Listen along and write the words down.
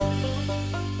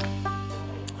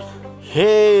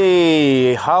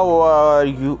Hey, how are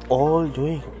you all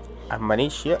doing? I'm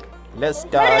Manish here. Let's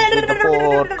start with the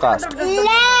podcast.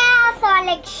 Let's